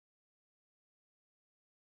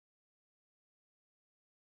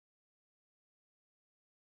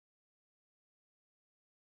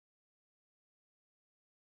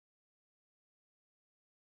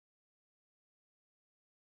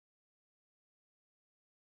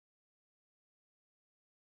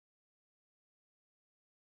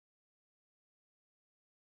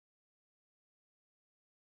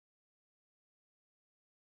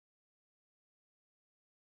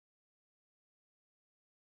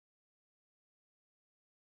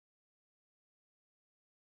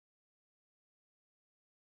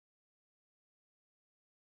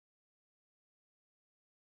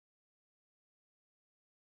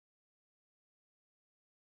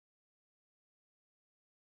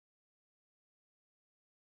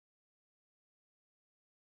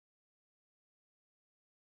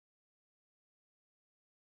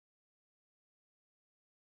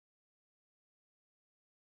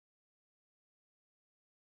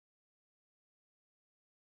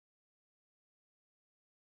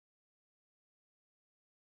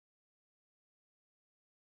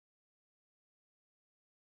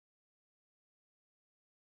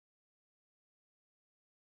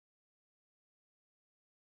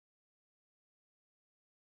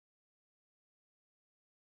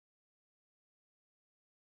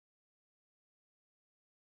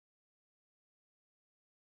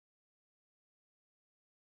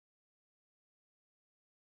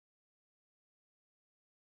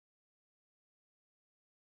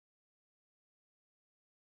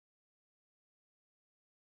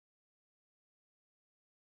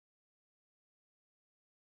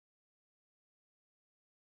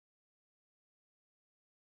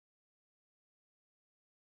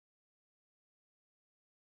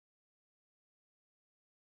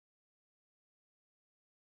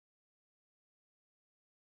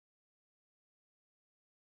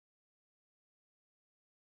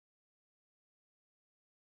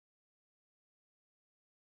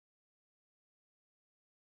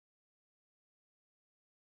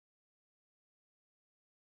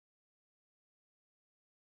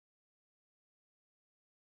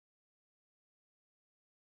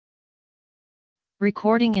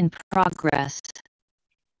Recording in progress.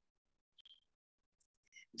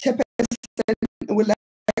 Chairperson, would like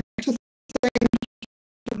to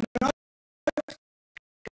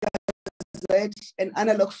thank an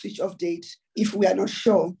analog switch-off date if we are not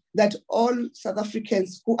sure that all South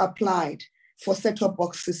Africans who applied for set-top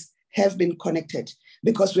boxes have been connected,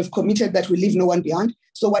 because we've committed that we leave no one behind.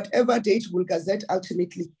 So whatever date we'll gazette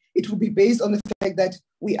ultimately, it will be based on the fact that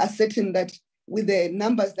we are certain that with the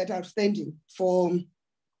numbers that are standing to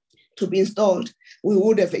be installed, we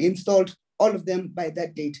would have installed all of them by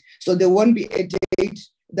that date. So there won't be a date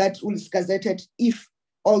that will be gazetted if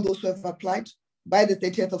all those who have applied by the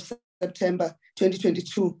 30th of September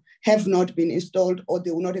 2022 have not been installed, or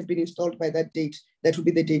they will not have been installed by that date. That will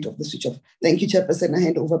be the date of the switch off. Thank you, Chairperson. I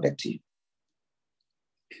hand over back to you.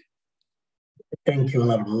 Thank you,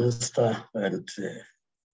 Honourable Minister and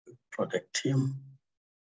project team.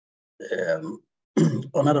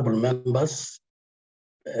 Honourable members,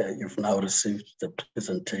 you've now received the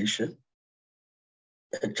presentation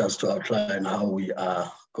just to outline how we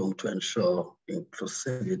are going to ensure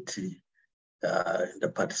inclusivity in the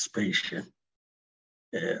participation.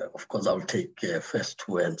 Of course, I'll take first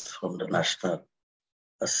words from the National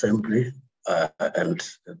Assembly, and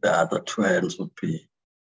the other two hands would be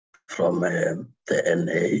from the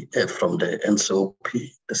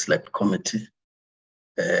NCOP, the Select Committee.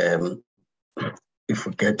 If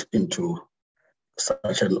we get into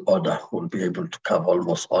such an order, we'll be able to cover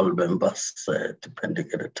almost all members,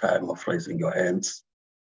 depending on the time of raising your hands.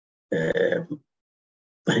 In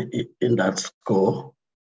that score,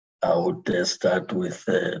 I would start with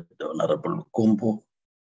the Honourable Kumbu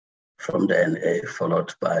from the NA,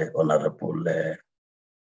 followed by Honourable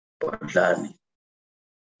Bodlani.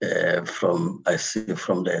 I see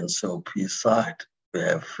from the NCOP side, we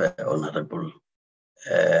have Honourable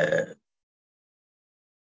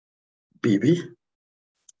Bibi,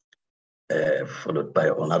 followed by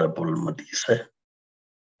Honourable Modise.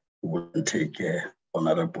 We'll take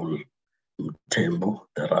Honourable Mtembu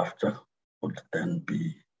thereafter, would then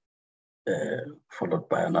be followed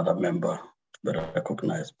by another member to be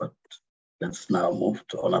recognized. But let's now move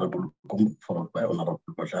to Honourable Kumbu, followed by Honourable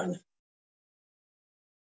Bodlani.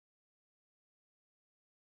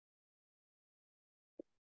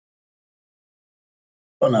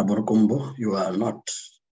 Honourable Kumbu, you are not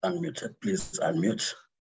unmuted. Please unmute.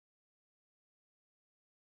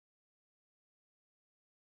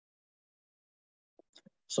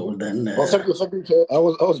 So then, thank you, Chair. I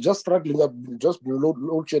was just struggling. I've just been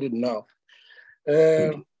load-shedded now.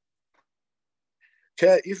 Chair,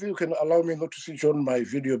 if you can allow me not to switch on my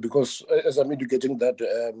video, because as I'm indicating that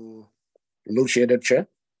load-shedded, Chair.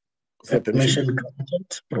 Permission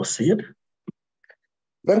granted. Proceed.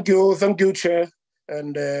 Thank you, Chair,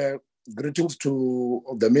 and greetings to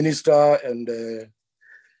the Minister and the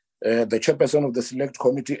Chairperson of the Select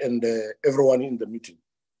Committee and everyone in the meeting.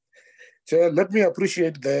 Chair, let me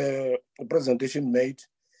appreciate the presentation made.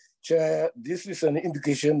 Chair, this is an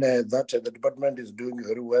indication that the department is doing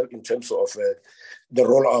very well in terms of the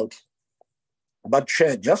rollout. But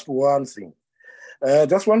Chair, just one thing.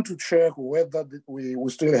 Just want to check whether we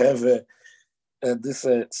still have these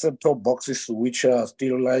set-top boxes which are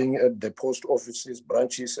still lying at the post offices,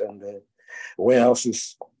 branches, and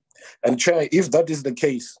warehouses. And Chair, if that is the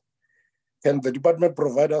case, can the department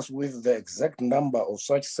provide us with the exact number of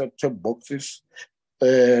such set-top boxes?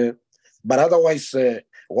 But otherwise,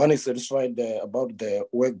 one is satisfied about the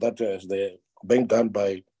work that is being done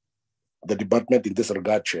by the department in this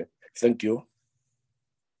regard, Chair. Thank you.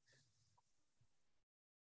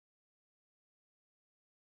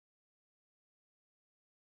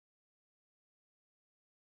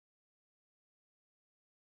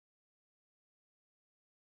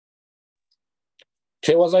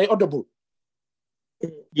 Chair, was I audible?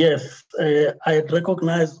 Yes, I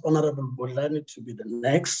recognize Honourable Bodlani to be the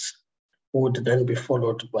next, who would then be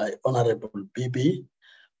followed by Honourable Bibi,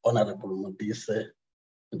 Honourable Modise,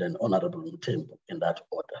 and then Honourable Mtembu, in that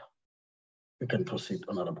order. You can proceed,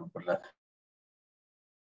 Honourable Bodlani.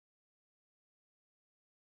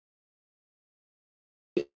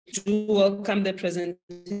 To welcome the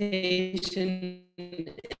presentation.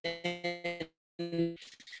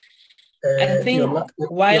 I think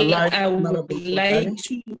while I would like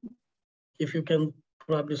to... If you can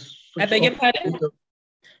probably switch I beg your pardon?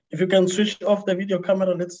 If you can switch off the video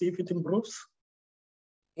camera, let's see if it improves.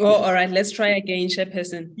 Oh, all right, let's try again,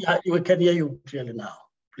 Chairperson. Yeah, we can hear you clearly now.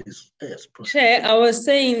 Please, yes, proceed. Chair, I was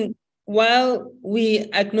saying, while we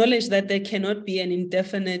acknowledge that there cannot be an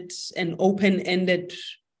indefinite and open-ended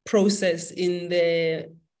process in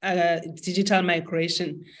the digital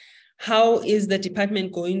migration, how is the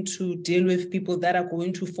department going to deal with people that are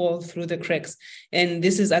going to fall through the cracks? And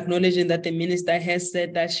this is acknowledging that the minister has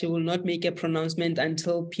said that she will not make a pronouncement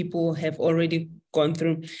until people have already gone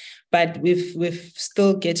through. But with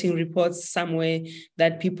still getting reports somewhere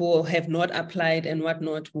that people have not applied and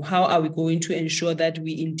whatnot, how are we going to ensure that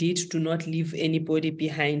we indeed do not leave anybody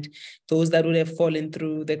behind, those that would have fallen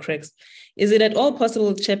through the cracks? Is it at all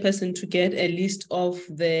possible, Chairperson, to get a list of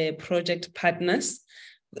the project partners?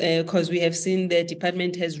 Because we have seen the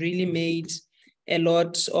department has really made a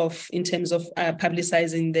lot of, in terms of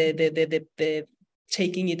publicizing the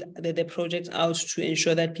taking the project out to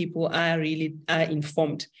ensure that people are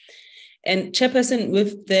informed. And Chairperson,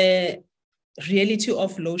 with the reality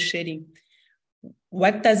of load shedding,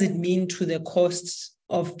 what does it mean to the costs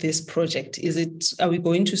of this project? Are we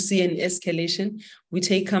going to see an escalation? We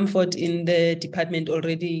take comfort in the department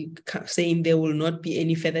already saying there will not be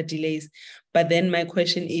any further delays. But then my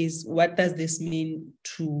question is, what does this mean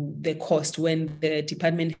to the cost when the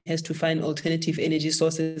department has to find alternative energy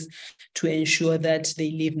sources to ensure that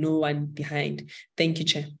they leave no one behind? Thank you,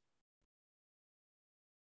 Chair.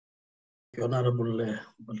 Honorable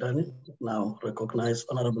Budani, now recognize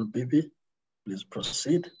Honorable Bibi. Please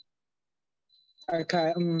proceed.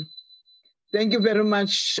 Okay. Thank you very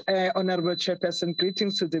much, Honorable Chairperson.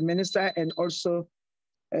 Greetings to the Minister and also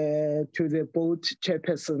to the both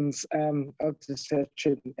chairpersons of the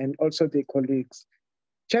session and also the colleagues.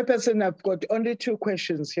 Chairperson, I've got only two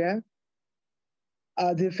questions here.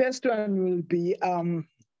 The first one will be,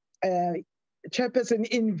 Chairperson,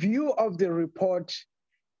 in view of the report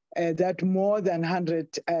that more than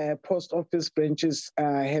 100 post office branches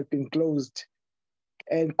have been closed,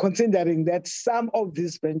 and considering that some of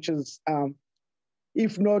these branches,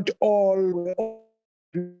 if not all,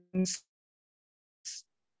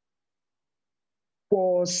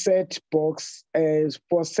 for set-top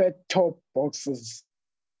boxes.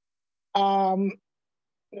 Can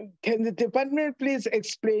the department please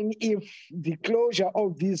explain if the closure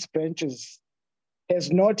of these branches has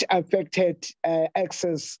not affected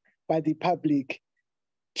access by the public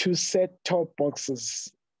to set-top boxes?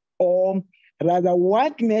 Or rather,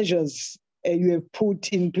 what measures you have put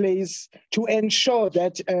in place to ensure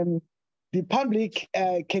that the public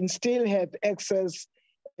can still have access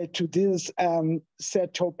to these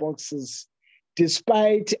set-top boxes,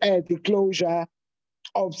 despite the closure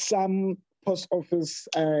of some post office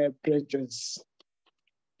branches?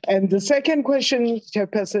 And the second question,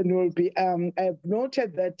 Chairperson, will be, I've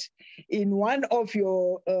noted that in one of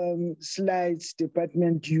your slides,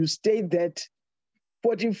 Department, you state that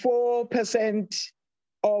 44%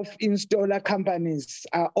 of installer companies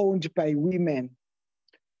are owned by women,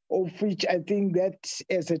 of which I think that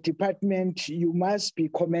as a department, you must be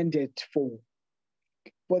commended for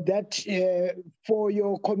that, for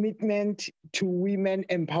your commitment to women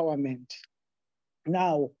empowerment.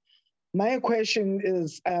 Now, my question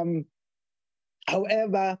is,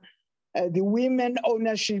 however, the women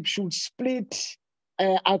ownership should split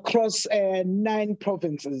across 9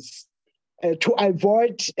 provinces to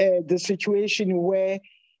avoid the situation where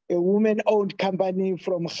a woman-owned company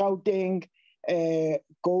from Gauteng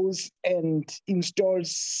goes and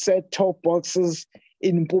installs set-top boxes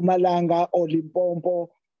in Mpumalanga or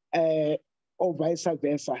Limpopo or vice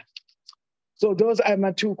versa. So those are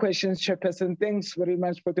my 2 questions, Chairperson. Thanks very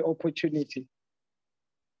much for the opportunity.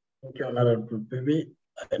 Thank you, Honorable Bibi.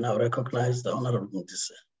 I now recognize the Honorable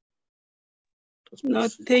Mutise. No,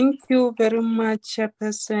 thank you very much,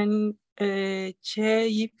 Chairperson. Chair,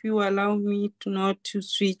 if you allow me not to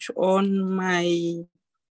switch on my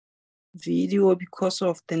video because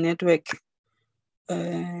of the network,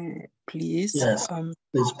 please. Yes,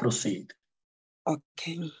 please proceed.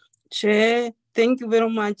 Okay. Chair, thank you very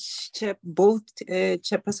much, both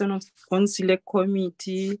Chairperson of on Select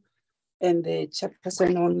Committee and the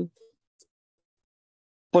Chairperson on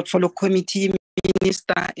Portfolio Committee,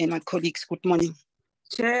 Minister, and my colleagues. Good morning.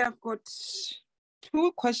 Chair, I've got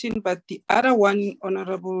 2 questions, but the other one,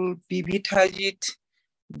 Honorable Bibi Tajit,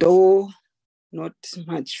 though not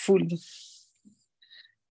much fully.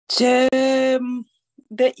 Chair,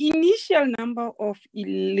 the initial number of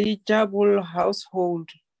eligible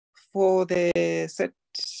households for the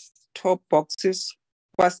set-top boxes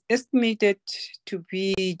was estimated to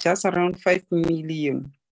be just around 5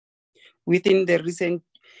 million within the recent.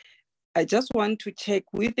 I just want to check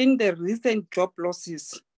within the recent job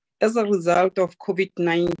losses as a result of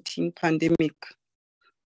COVID-19 pandemic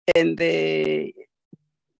and the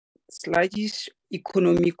sluggish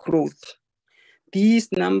economic growth. These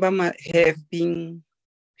numbers have been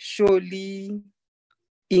surely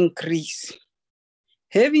increased.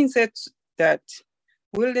 Having said that,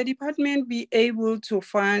 Will the department be able to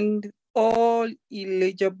fund all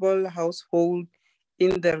eligible households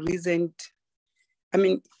in the recent,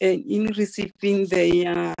 in receiving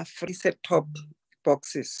the free set-top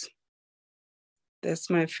boxes? That's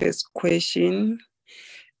my first question.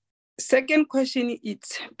 Second question is,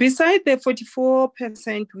 besides the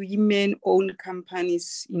 44% women-owned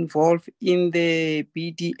companies involved in the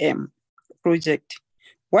BDM project,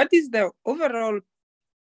 what is the overall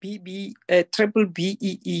triple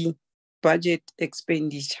BEE budget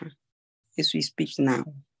expenditure as we speak now?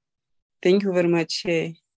 Thank you very much.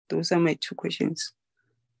 Those are my two questions.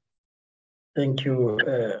 Thank you,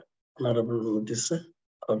 Honorable Mudisa.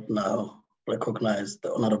 I would now recognize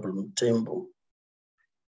the Honorable Mthembu.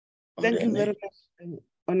 Thank you very much,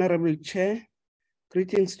 Honorable Chair.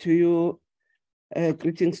 Greetings to you,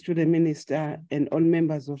 greetings to the Minister and all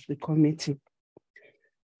members of the committee.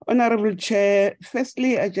 Honorable Chair,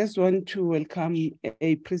 firstly, I just want to welcome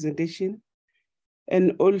a presentation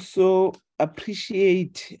and also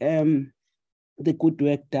appreciate the good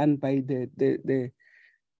work done by the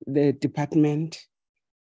department.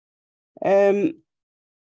 I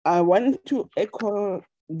want to echo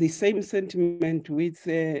the same sentiment with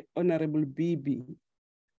Honorable Bibi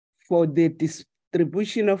for the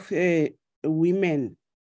distribution of women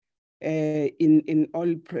in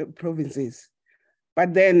all provinces.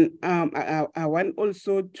 But then I want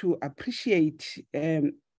also to appreciate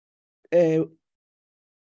the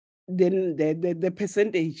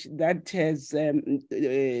percentage that has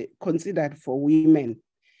considered for women.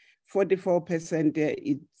 44%,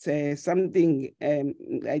 it's something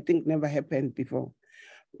I think never happened before.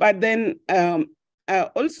 But then I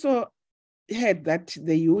also heard that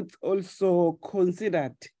the youth also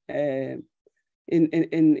considered in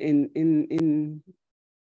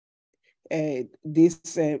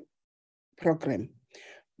this program.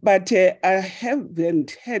 But I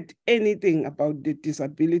haven't heard anything about the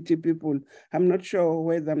disability people. I'm not sure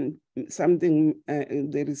whether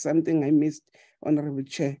there is something I missed, Honorable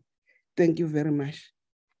Chair. Thank you very much.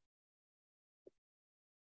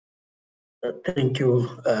 Thank you,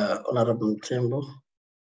 Honorable Mthembu.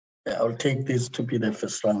 I'll take this to be the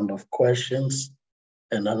first round of questions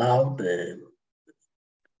and allow the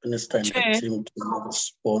Minister and the team to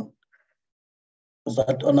respond. Was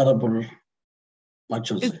that Honorable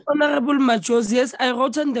Machozi? It's Honorable Machozi. Yes, I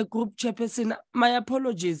wrote on the group chairperson. My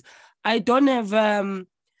apologies. I don't have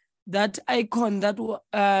that icon that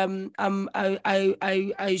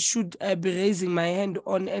I should be raising my hand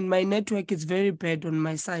on, and my network is very bad on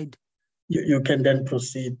my side. You can then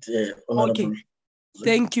proceed, Honorable. Okay.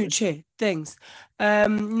 Thank you, Chair. Thanks.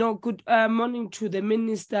 No, good morning to the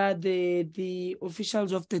Minister, the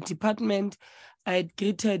officials of the department. I had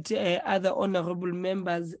greeted other honorable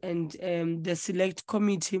members and the select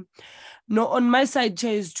committee. No, on my side,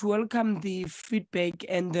 Chair, is to welcome the feedback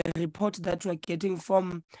and the report that we're getting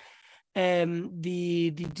from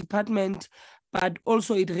the department, but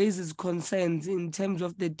also it raises concerns in terms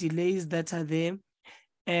of the delays that are there.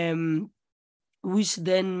 Which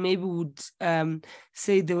then maybe would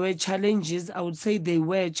say there were challenges. I would say they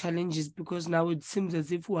were challenges because now it seems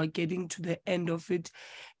as if we are getting to the end of it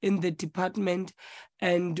in the department.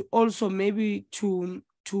 And also maybe to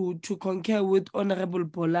concur with Honorable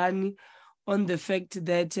Bolani on the fact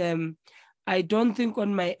that I don't think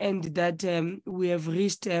on my end that we have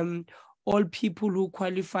reached all people who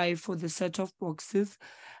qualify for the set-off boxes.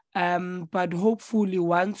 But hopefully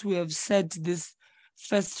once we have set this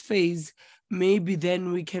first phase, maybe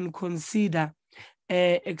then we can consider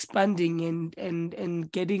expanding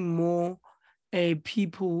and getting more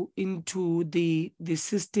people into the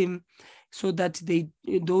system so that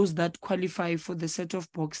those that qualify for the set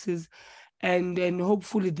of boxes, and then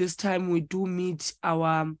hopefully this time we do meet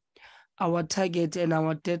our target and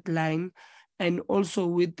our deadline, and also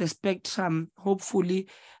with the spectrum, hopefully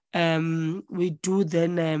we do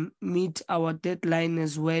then meet our deadline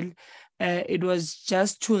as well. It was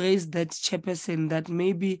just to raise that, Chairperson, that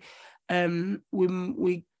maybe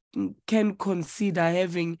we can consider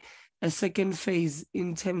having a second phase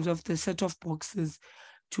in terms of the set of boxes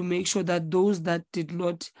to make sure that those that did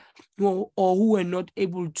not or who were not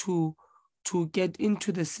able to get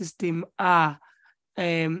into the system are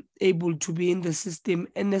able to be in the system.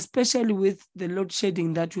 And especially with the load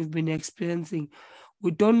shedding that we've been experiencing,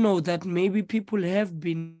 we don't know that maybe people have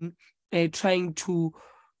been trying to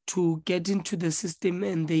get into the system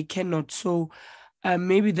and they cannot. So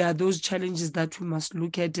maybe there are those challenges that we must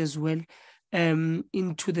look at as well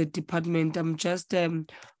into the department. I'm just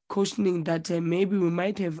cautioning that maybe we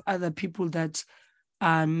might have other people that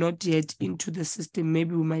are not yet into the system.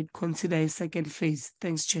 Maybe we might consider a second phase.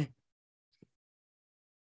 Thanks, Chair.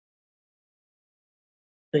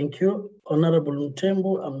 Thank you. Honorable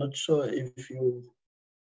Mtembu, I'm not sure if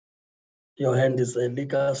your hand is a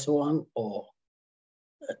legal one or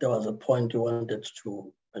there was a point you wanted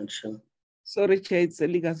to mention. Sorry, Chair, it's a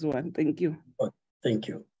legal one. Thank you. Okay, thank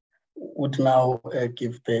you. Would now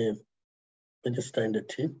give the minister and the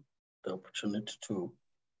team the opportunity to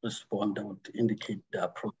respond. I would indicate the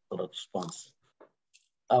appropriate response.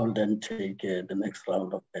 I will then take the next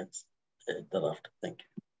round of hands thereafter. Thank you.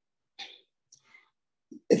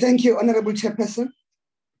 Thank you, Honorable Chairperson.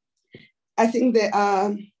 I think there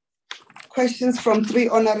are questions from 3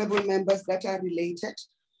 honorable members that are related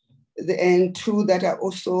and 2 that are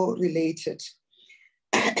also related.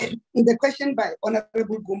 The question by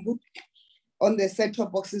Honorable Gumbu on the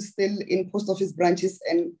set-top boxes still in post office branches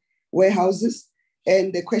and warehouses,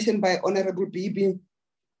 and the question by Honorable Bibi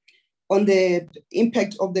on the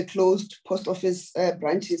impact of the closed post office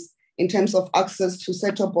branches in terms of access to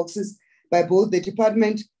set-top boxes by both the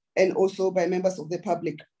department and also by members of the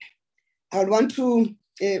public. I would want to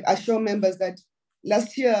assure members that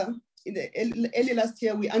last year, early last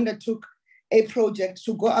year, we undertook a project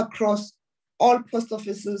to go across all post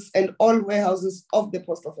offices and all warehouses of the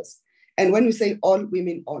post office. And when we say all, we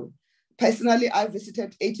mean all. Personally, I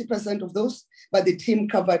visited 80% of those, but the team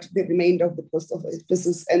covered the remainder of the post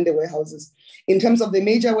offices and the warehouses. In terms of the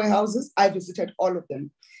major warehouses, I visited all of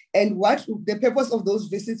them. And what the purpose of those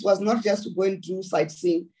visits was not just to go and do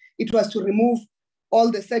sightseeing, it was to remove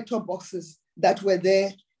all the set-top boxes that were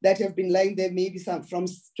there, that have been lying there, maybe some from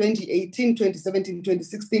 2018, 2017,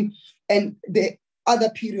 2016, and the other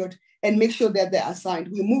period, and make sure that they're assigned.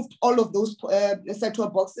 We moved all of those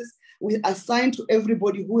set-top boxes. We assigned to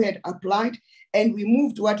everybody who had applied, and we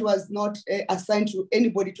moved what was not assigned to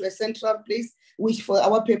anybody to a central place, which for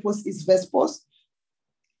our purpose is Vespos,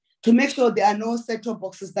 to make sure there are no set-top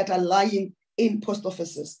boxes that are lying in post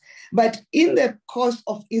offices. But in the course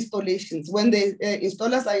of installations, when the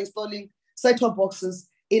installers are installing set-top boxes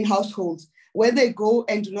in households, where they go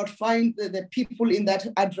and do not find the people in that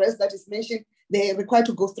address that is mentioned, they are required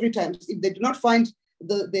to go 3 times. If they do not find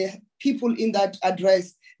the people in that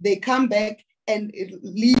address, they come back and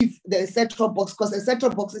leave the set-top box, because the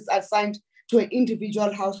set-top boxes are assigned to an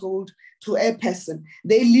individual household, to a person.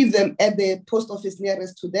 They leave them at the post office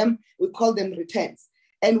nearest to them. We call them returns.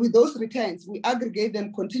 And with those returns, we aggregate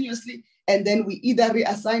them continuously, and then we either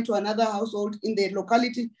reassign to another household in the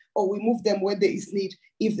locality, or we move them where there is need,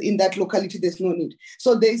 if in that locality there's no need.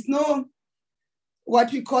 So there's no,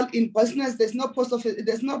 what we call in business, there's no post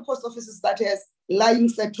offices that has lying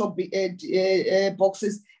set-top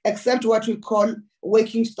boxes, except what we call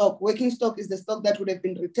working stock. Working stock is the stock that would have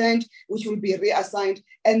been returned, which will be reassigned,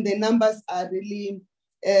 and the numbers are really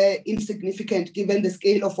insignificant given the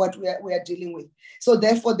scale of what we are dealing with. So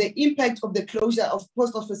therefore, the impact of the closure of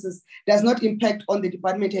post offices does not impact on the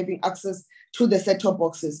department having access to the set-top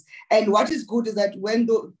boxes. And what is good is that when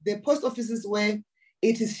the post offices where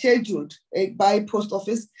it is scheduled by post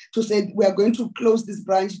office to say we are going to close this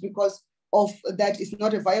branch because of that is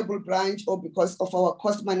not a viable branch or because of our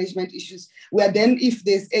cost management issues, where then if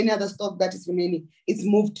there's any other stock that is remaining, it's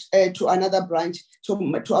moved to another branch to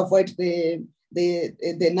avoid the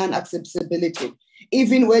non-accessibility.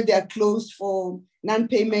 Even where they are closed for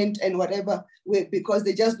non-payment and whatever, because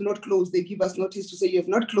they just do not close, they give us notice to say you have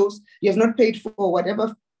not closed, you have not paid for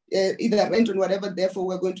whatever, either rent or whatever, therefore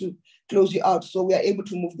we're going to close you out. So we are able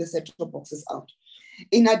to move the set-top boxes out.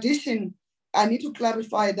 In addition, I need to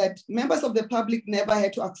clarify that members of the public never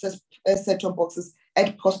had to access set-top boxes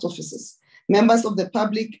at post offices. Members of the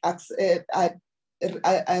public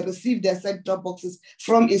receive their set-top boxes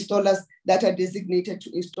from installers that are designated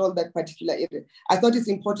to install that particular area. I thought it's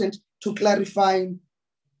important to clarify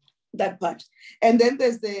that part. And then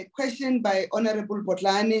there's the question by Honorable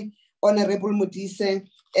Botlane, Honorable Modise,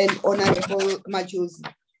 and Honorable Majosi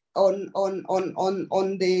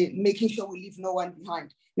on the making sure we leave no one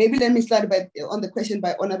behind. Maybe let me start on the question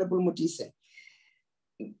by Honorable Modise.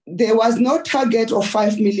 There was no target of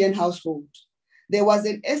 5 million households. There was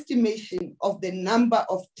an estimation of the number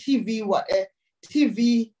of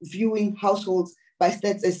TV viewing households by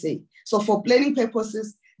Stats SA. So for planning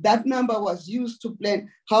purposes, that number was used to plan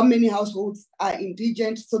how many households are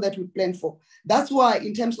indigent so that we plan for. That's why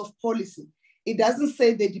in terms of policy, it doesn't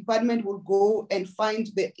say the department will go and find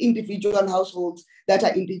the individual households that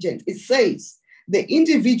are indigent. It says the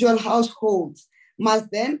individual households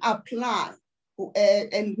must then apply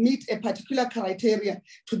and meet a particular criteria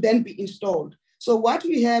to then be installed. So what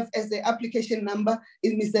we have as the application number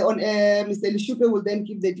is Mr. Lishupe will then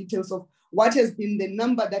give the details of what has been the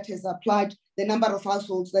number that has applied, the number of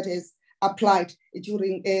households that has applied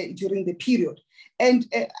during the period. And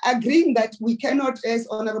agreeing that we cannot, as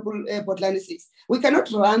Honorable Botlani says, we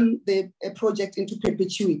cannot run the project into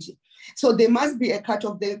perpetuity. So there must be a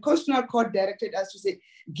cut-off. The Constitutional Court directed us to say,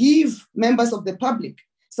 give members of the public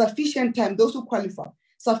sufficient time, those who qualify,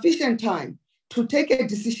 sufficient time to take a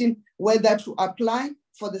decision whether to apply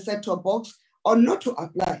for the set-top box or not to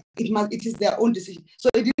apply. It is their own decision. So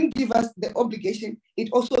it didn't give us the obligation. It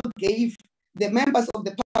also gave the members of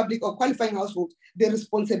the public or qualifying households the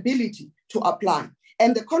responsibility to apply.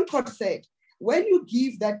 And the Concord said, when you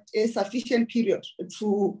give that a sufficient period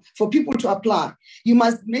for people to apply, you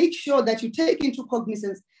must make sure that you take into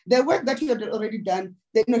cognizance the work that you had already done,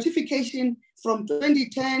 the notification from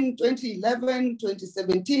 2010, 2011,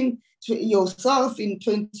 2017, to yourself in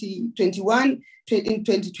 2021, in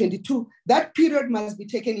 2022, that period must be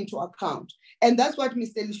taken into account. And that's what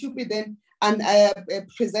Mr. Lishupi then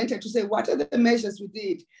presented to say, what are the measures we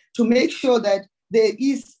did to make sure that there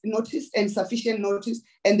is notice and sufficient notice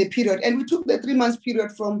and the period. And we took the 3 months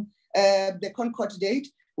period from the Concord date.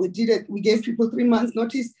 We did it, we gave people 3 months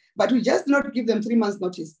notice, but we just not give them 3 months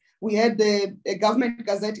notice. We had the government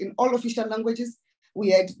gazette in all official languages. We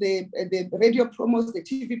had the radio promos, the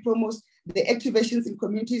TV promos, the activations in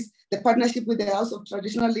communities, the partnership with the House of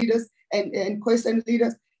Traditional Leaders and Khoisan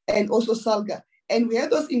leaders, and also SALGA. And we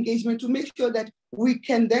had those engagements to make sure that we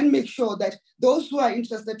can then make sure that those who are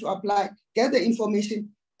interested to apply get the information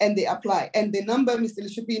and they apply. And the number Mr.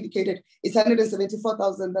 Lishupi indicated is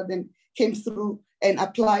 174,000 that then came through and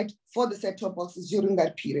applied for the set-top boxes during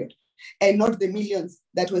that period, and not the millions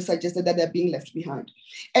that were suggested that are being left behind.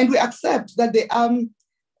 And we accept that they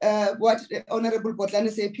what Honorable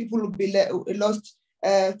Botlani said, people will be lost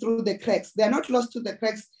through the cracks. They are not lost through the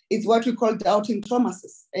cracks. It's what we call doubting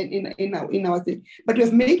Thomases in our thing. But we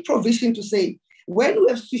have made provision to say, when we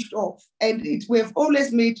have switched off, and we have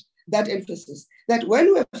always made that emphasis, that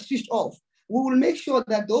when we have switched off, we will make sure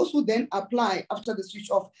that those who then apply after the switch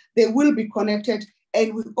off, they will be connected,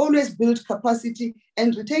 and we always build capacity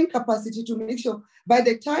and retain capacity to make sure by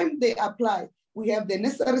the time they apply, we have the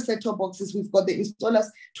necessary set-top boxes, we've got the installers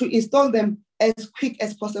to install them as quick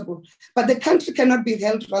as possible. But the country cannot be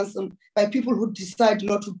held ransom by people who decide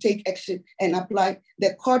not to take action and apply.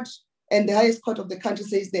 The court and the highest court of the country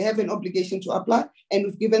says they have an obligation to apply, and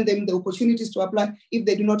we've given them the opportunities to apply. If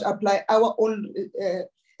they do not apply, our own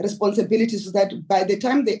responsibilities is that by the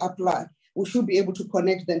time they apply, we should be able to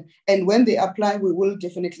connect them. And when they apply, we will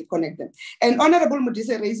definitely connect them. And Honorable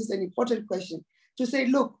Modise raises an important question to say,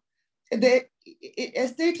 look, the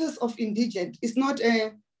status of indigent is not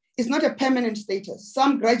a permanent status.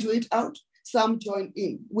 Some graduate out, some join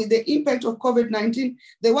in. With the impact of COVID-19,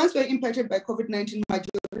 the ones who were impacted by COVID-19,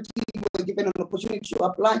 majority were given an opportunity to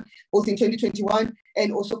apply both in 2021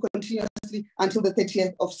 and also continuously until the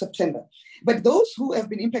 30th of September. But those who have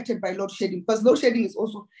been impacted by load shedding, because load shedding is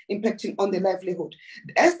also impacting on their livelihood,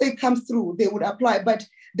 as they come through, they would apply. But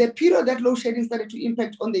the period that load shedding started to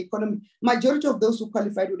impact on the economy, majority of those who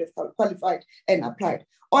qualified would have qualified and applied.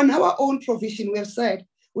 On our own provision, we have said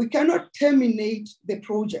we cannot terminate the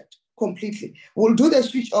project completely. We'll do the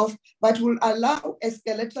switch off, but we'll allow a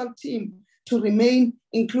skeletal team to remain,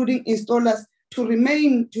 including installers, to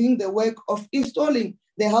remain doing the work of installing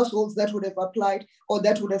the households that would have applied or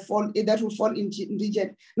that would fall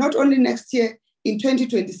indigent, not only next year, in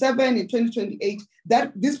 2027, in 2028,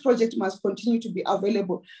 that this project must continue to be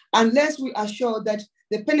available unless we are sure that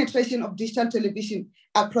the penetration of digital television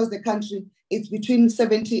across the country is between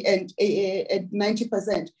 70 and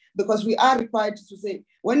 90%, because we are required to say,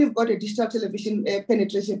 when you've got a digital television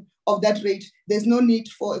penetration of that rate, there's no need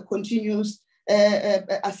for a continuous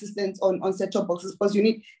assistance on set-top boxes, because you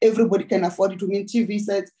need, everybody can afford it. To mean TV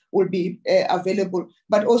sets will be available,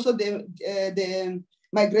 but also the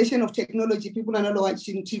migration of technology. People are not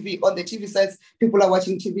watching TV on the TV sets, people are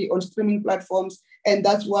watching TV on streaming platforms. And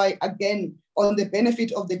that's why, again, on the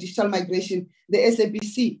benefit of the digital migration, the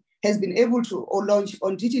SABC has been able to launch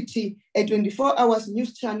on DTT a 24-hour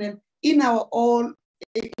news channel in our all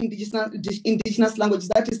indigenous languages,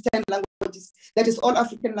 that is 10 languages, that is all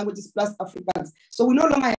African languages plus Afrikaans. So we no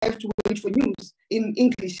longer have to wait for news in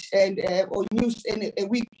English and or news in a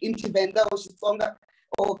week in Tshivenda or Xitsonga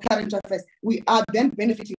or current affairs. We are then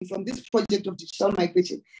benefiting from this project of digital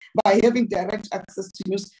migration by having direct access to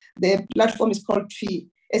news. The platform is called TREE,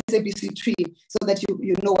 SABC TREE, so that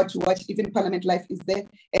you know what to watch. Even Parliament Live is there,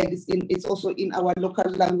 and it's also in our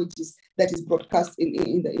local languages that is broadcast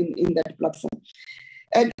in that platform.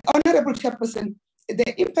 And Honorable Chairperson,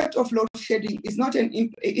 the impact of load shedding is not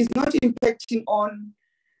impacting on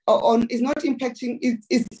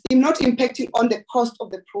the cost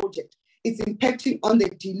of the project. It's impacting on the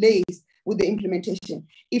delays with the implementation.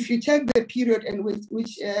 If you check the period in which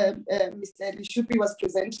Mr. Lishupi was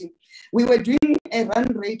presenting, we were doing a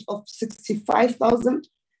run rate of 65,000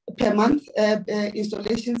 per month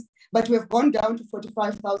installations, but we have gone down to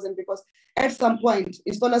 45,000 because at some point,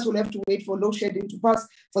 installers will have to wait for load shedding to pass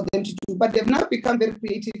for them to do. But they've now become very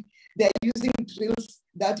creative. They're using drills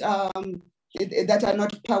that are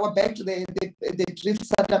not power backed. The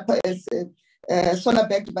drills are solar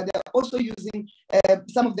backed, but they're also using,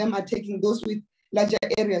 some of them are taking those with larger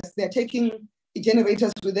areas. They're taking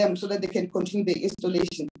generators with them so that they can continue the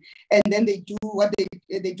installation. And then they do what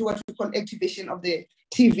we call activation of the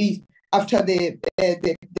TV after the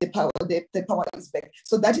power is back.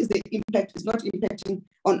 So that is the impact. It's not impacting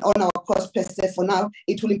on our cost per se for now.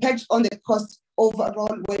 It will impact on the cost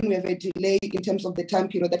overall when we have a delay in terms of the time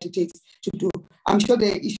period that it takes to do. I'm sure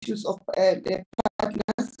the issues of the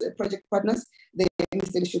partners, project partners,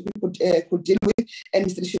 Mr. Lishupi could deal with, and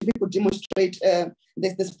Mr. Lishupi could demonstrate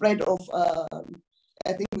the spread of,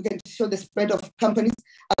 I think we can show the spread of companies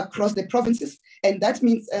across the provinces. And that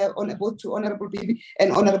means both to Honorable Bibi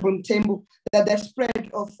and Honorable Mtembu, that spread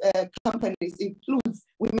of companies includes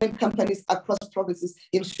women companies across provinces.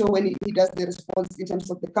 He'll show when he does the response in terms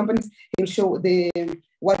of the companies, he'll show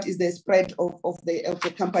what is the spread of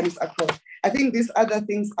the companies across. I think these other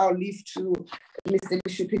things I'll leave to Mr.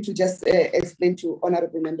 Lishupi to just explain to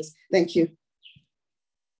honorable members. Thank you.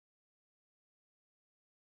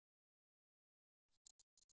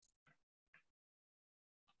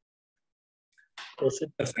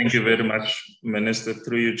 Thank you very much, Minister.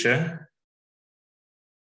 Through you, Chair.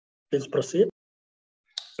 Please proceed.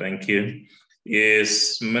 Thank you.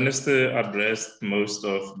 Yes, Minister addressed most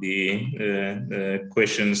of the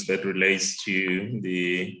questions that relates to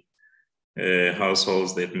the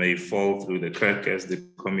households that may fall through the crack as the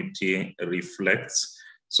committee reflects.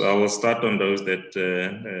 So I will start on those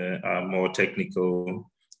that are more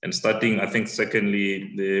technical. And starting, I think,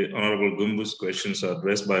 secondly, the Honorable Gumbu's questions are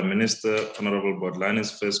addressed by Minister. Honorable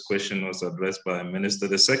Bodlani's first question was addressed by Minister.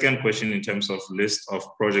 The second question in terms of list of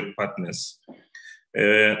project partners.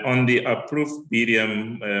 On the approved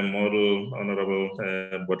BDM model, Honorable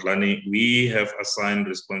Bodlani, we have assigned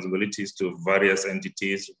responsibilities to various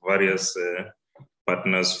entities, various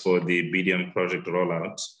partners for the BDM project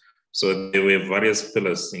rollout. So there were various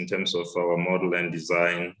pillars in terms of our model and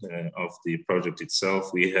design of the project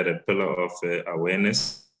itself. We had a pillar of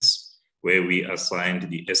awareness where we assigned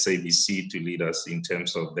the SABC to lead us in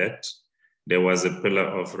terms of that. There was a pillar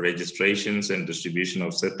of registrations and distribution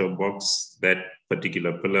of set-top box. That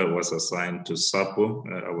particular pillar was assigned to SAPO,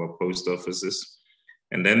 our post offices.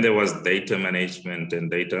 And then there was data management and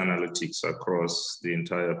data analytics across the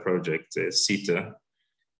entire project. CETA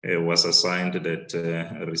was assigned that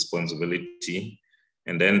responsibility.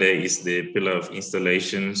 And then there is the pillar of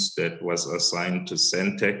installations that was assigned to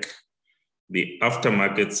Sentech. The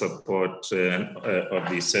aftermarket support of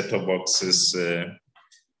the set-top boxes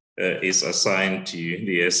is assigned to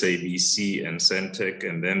the SABC and Sentech.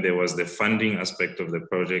 And then there was the funding aspect of the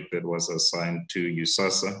project that was assigned to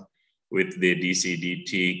USASA, with the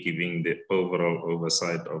DCDT giving the overall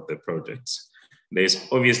oversight of the projects. There's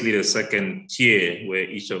obviously the second tier where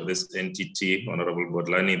each of this entity, Honorable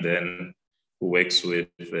Bodlani, then works with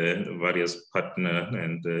various partner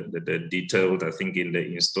and the detailed, I think in the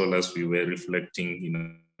installers, we were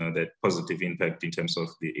reflecting, that positive impact in terms of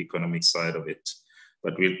the economic side of it.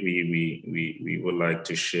 But we would like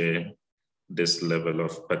to share this level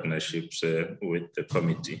of partnerships with the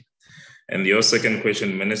committee. And your second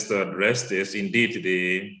question, Minister addressed, is indeed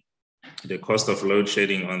the cost of load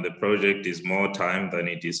shedding on the project is more time than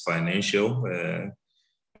it is financial,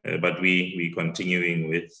 but we continuing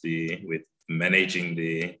with managing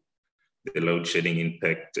the load shedding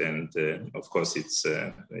impact, and of course it's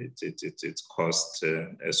cost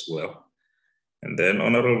as well. And then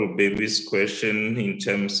Honorable Baby's question in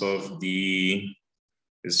terms of the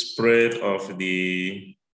spread of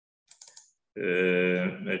the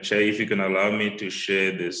Chair, if you can allow me to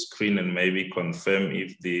share the screen and maybe confirm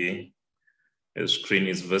if the screen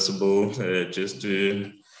is visible, just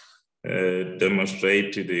to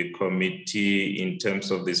demonstrate to the committee in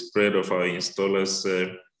terms of the spread of our installers.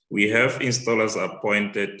 We have installers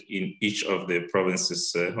appointed in each of the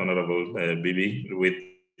provinces, Honorable Bibi, with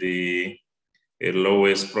the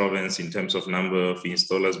lowest province in terms of number of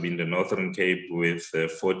installers being the Northern Cape with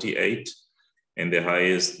 48, and the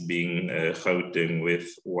highest being Gauteng with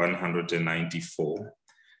 194.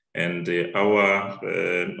 And our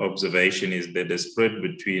observation is that the spread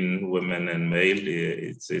between women and male,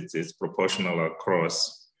 it's proportional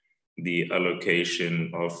across the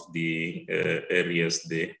allocation of the areas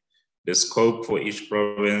there. The scope for each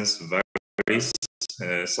province varies.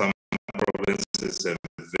 Some provinces have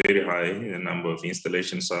very high number of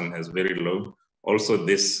installations, some has very low. Also,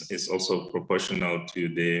 this is also proportional to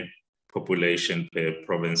the population per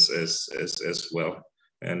province as well.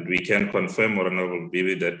 And we can confirm, Honorable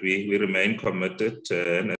Bibi, that we remain committed,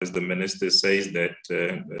 and as the Minister says, that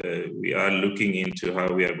we are looking into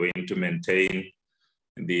how we are going to maintain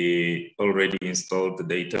the already installed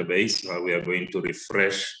database, how we are going to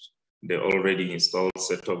refresh the already installed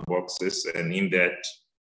set-top boxes, and in that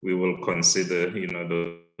we will consider,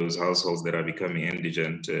 those households that are becoming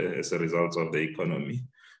indigent as a result of the economy.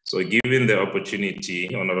 So given the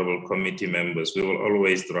opportunity, honorable committee members, we will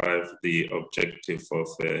always drive the objective of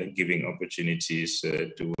giving opportunities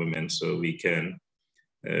to women, so we can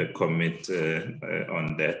commit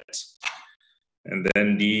on that. And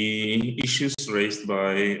then the issues raised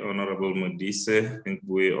by Honorable Modise, I think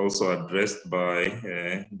we also addressed by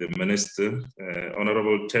the Minister.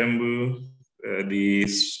 Honorable Tembu, the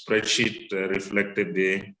spreadsheet reflected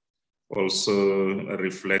there also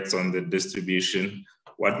reflects on the distribution.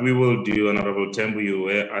 What we will do, Honorable Tembu, you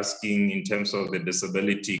were asking in terms of the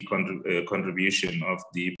disability contribution of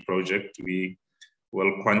the project. We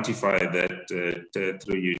will quantify that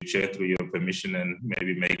through you, Chair, through your permission, and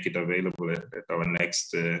maybe make it available at our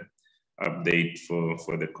next update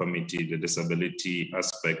for the committee, the disability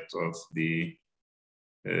aspect of the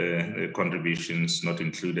contributions not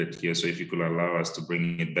included here. So if you could allow us to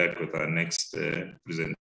bring it back with our next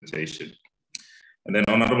presentation. And then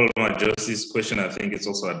Honorable Majosi's question, I think it's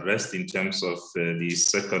also addressed in terms of the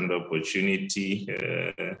second opportunity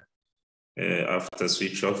after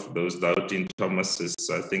switch off, those doubting Thomases.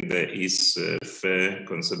 I think there is fair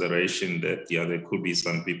consideration that there could be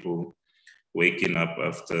some people waking up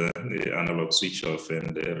after the analog switch off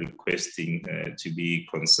and requesting to be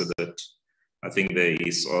considered. I think there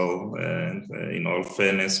is in all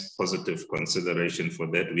fairness, positive consideration for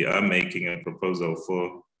that. We are making a proposal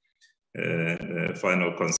for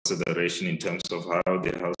final consideration in terms of how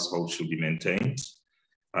the household should be maintained,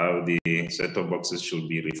 how the set-top boxes should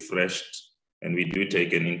be refreshed, and we do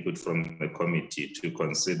take an input from the committee to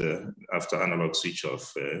consider after analog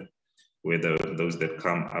switch-off whether those that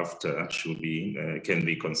come after should be can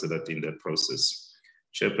be considered in that process.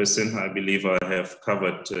 Chairperson, I believe I have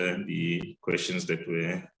covered the questions that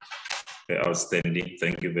were outstanding.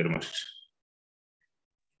 Thank you very much.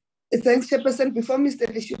 Thanks, Chairperson. Before Mr.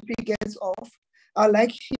 Leshupi gets off, I'd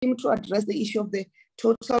like him to address the issue of the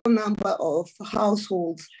total number of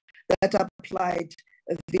households that applied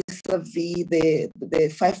vis-a-vis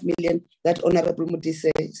the 5 million that Honorable Modise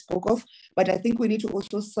spoke of. But I think we need to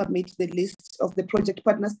also submit the list of the project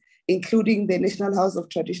partners, including the National House of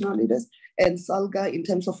Traditional Leaders and SALGA, in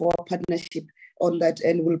terms of our partnership on that,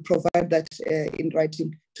 and we'll provide that in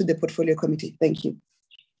writing to the Portfolio Committee. Thank you.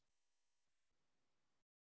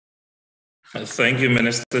 Thank you,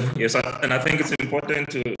 Minister. Yes, and I think it's important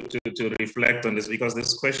to reflect on this, because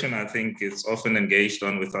this question, I think, is often engaged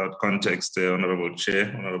on without context, Honorable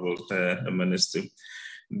Chair, Honorable Minister.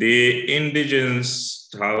 The indigenous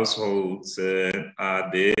households are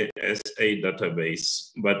there as a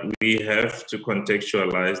database, but we have to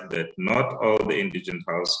contextualize that not all the indigent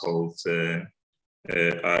households are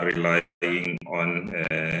relying on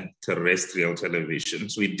terrestrial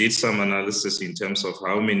televisions. We did some analysis in terms of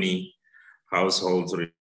how many households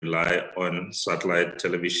rely on satellite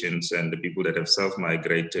televisions, and the people that have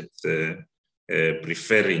self-migrated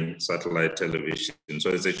preferring satellite television. So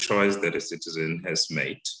it's a choice that a citizen has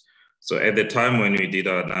made. So at the time when we did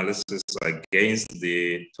our analysis against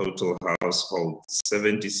the total household,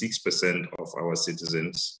 76% of our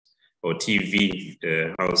citizens or TV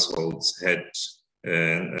households had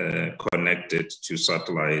connected to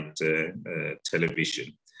satellite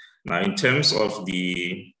television. Now, in terms of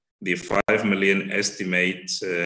the 5 million estimate